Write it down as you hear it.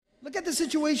Look at the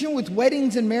situation with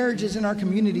weddings and marriages in our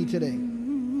community today.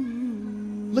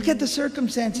 Look at the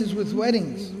circumstances with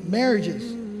weddings,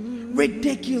 marriages.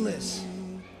 Ridiculous.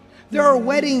 There are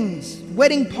weddings,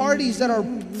 wedding parties that are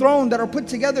thrown, that are put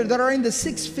together, that are in the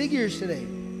 6 figures today.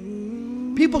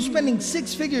 People spending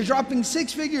 6 figures, dropping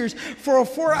 6 figures for a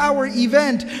 4-hour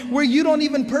event where you don't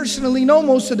even personally know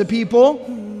most of the people.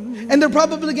 And they're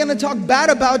probably going to talk bad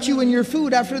about you and your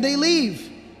food after they leave.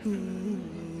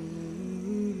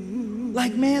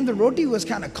 Like, man, the roti was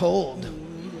kind of cold.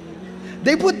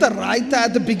 They put the raita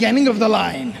at the beginning of the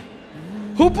line.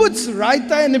 Who puts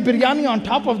raita and the biryani on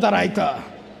top of the raita?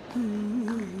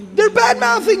 They're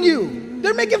bad-mouthing you.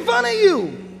 They're making fun of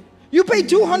you. You pay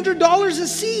 $200 a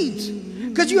seat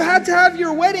because you had to have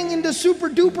your wedding in the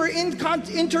super-duper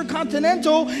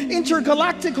intercontinental,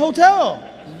 intergalactic hotel.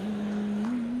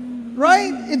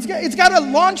 Right? It's got a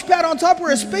launch pad on top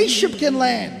where a spaceship can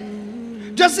land.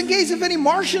 Just in case if any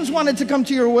Martians wanted to come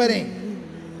to your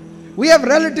wedding. We have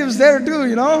relatives there too,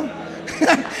 you know.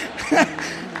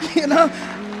 You know.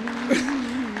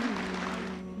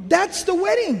 That's the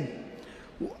wedding.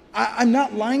 I'm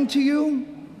not lying to you.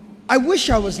 I wish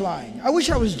I was lying. I wish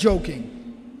I was joking.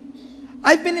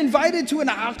 I've been invited to an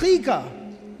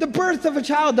aqiqah, the birth of a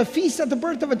child, the feast at the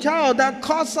birth of a child that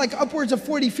costs like upwards of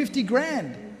 40, 50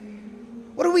 grand.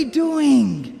 What are we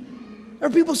doing? There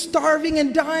are people starving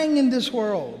and dying in this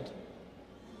world.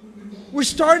 We're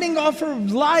starting off a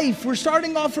life. We're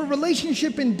starting off a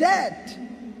relationship in debt.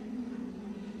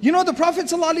 You know, the Prophet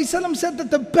ﷺ said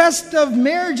that the best of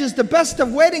marriages, the best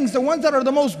of weddings, the ones that are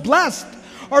the most blessed,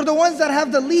 are the ones that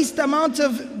have the least amount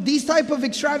of these type of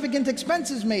extravagant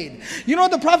expenses made. You know,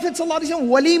 the Prophet ﷺ,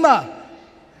 walima,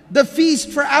 the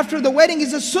feast for after the wedding,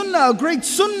 is a sunnah, a great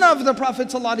sunnah of the Prophet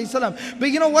ﷺ. But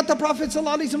you know what the Prophet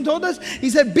ﷺ told us? He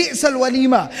said, bi'sal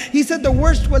walima. He said the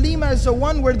worst walima is the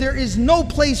one where there is no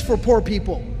place for poor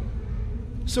people.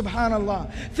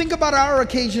 Subhanallah. Think about our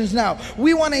occasions now.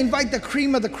 We want to invite the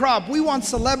cream of the crop. We want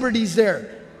celebrities there.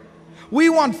 We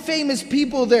want famous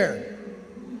people there.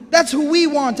 That's who we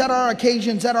want at our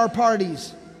occasions, at our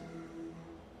parties.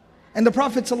 And the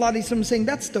Prophet ﷺ is saying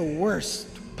that's the worst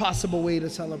possible way to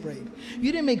celebrate.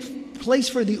 You didn't make place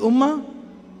for the ummah?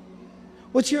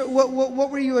 What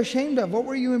were you ashamed of? What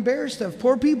were you embarrassed of?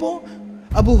 Poor people?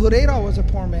 Abu Hurairah was a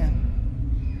poor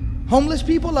man. Homeless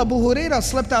people? Abu Hurairah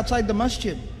slept outside the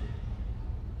masjid.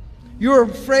 You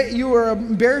were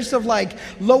embarrassed of like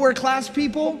lower class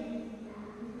people?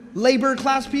 Labor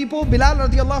class people? Bilal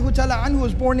radiallahu ta'ala anhu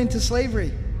was born into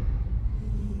slavery.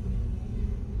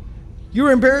 You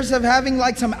were embarrassed of having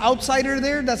like some outsider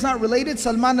there that's not related,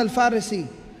 Salman al-Farisi.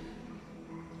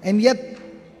 And yet,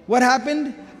 what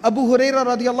happened? Abu Hurairah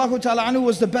radiallahu ta'ala anhu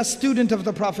was the best student of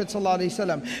the Prophet sallallahu alaihi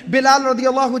wasallam. Bilal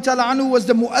radiallahu ta'ala anhu was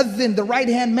the mu'adhin, the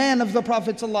right-hand man of the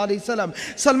Prophet sallallahu alaihi wasallam.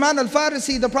 Salman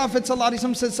al-Farisi, the Prophet sallallahu alaihi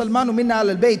wasallam said, Salmanu minna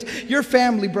al-bayt. Your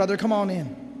family, brother, come on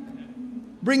in.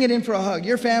 Bring it in for a hug.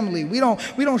 Your family. We don't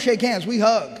shake hands, we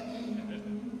hug.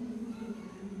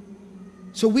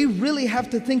 So we really have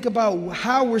to think about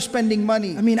how we're spending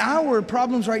money. I mean, our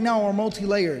problems right now are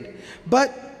multi-layered,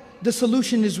 but the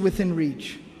solution is within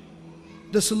reach.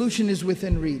 The solution is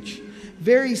within reach.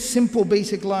 Very simple,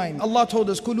 basic line. Allah told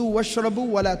us, Kulu washrabu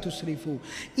wa la tusrifu.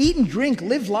 Eat and drink,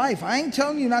 live life. I ain't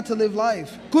telling you not to live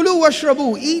life. Kulu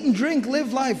washrabu, eat and drink,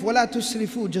 live life. Wa la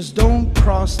tusrifu. Just don't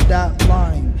cross that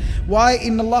line. Why?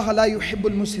 Inna Allah la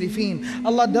yuhibbul musrifin.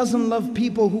 Allah doesn't love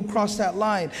people who cross that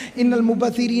line. Innal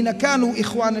mubathirina kanu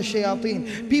ikhwana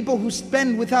shayateen. People who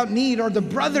spend without need are the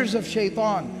brothers of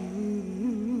shaitan.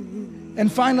 And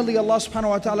finally, Allah subhanahu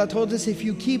wa ta'ala told us, if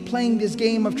you keep playing this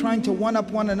game of trying to one-up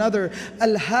one another,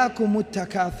 alhaakumut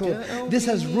takathur. This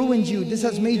has ruined you. This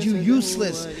has made you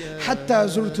useless. Hatta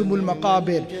zurtumul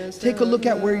maqabir. Take a look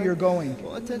at where you're going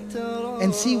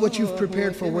and see what you've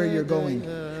prepared for where you're going.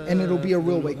 And it'll be a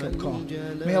real wake-up call.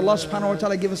 May Allah subhanahu wa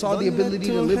ta'ala give us all the ability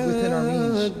to live within our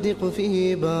means.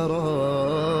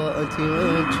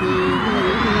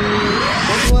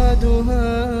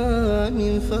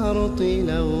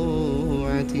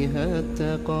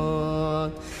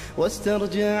 اتقات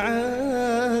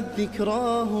واسترجعت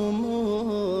ذكراهم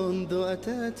منذ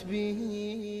أتت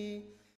به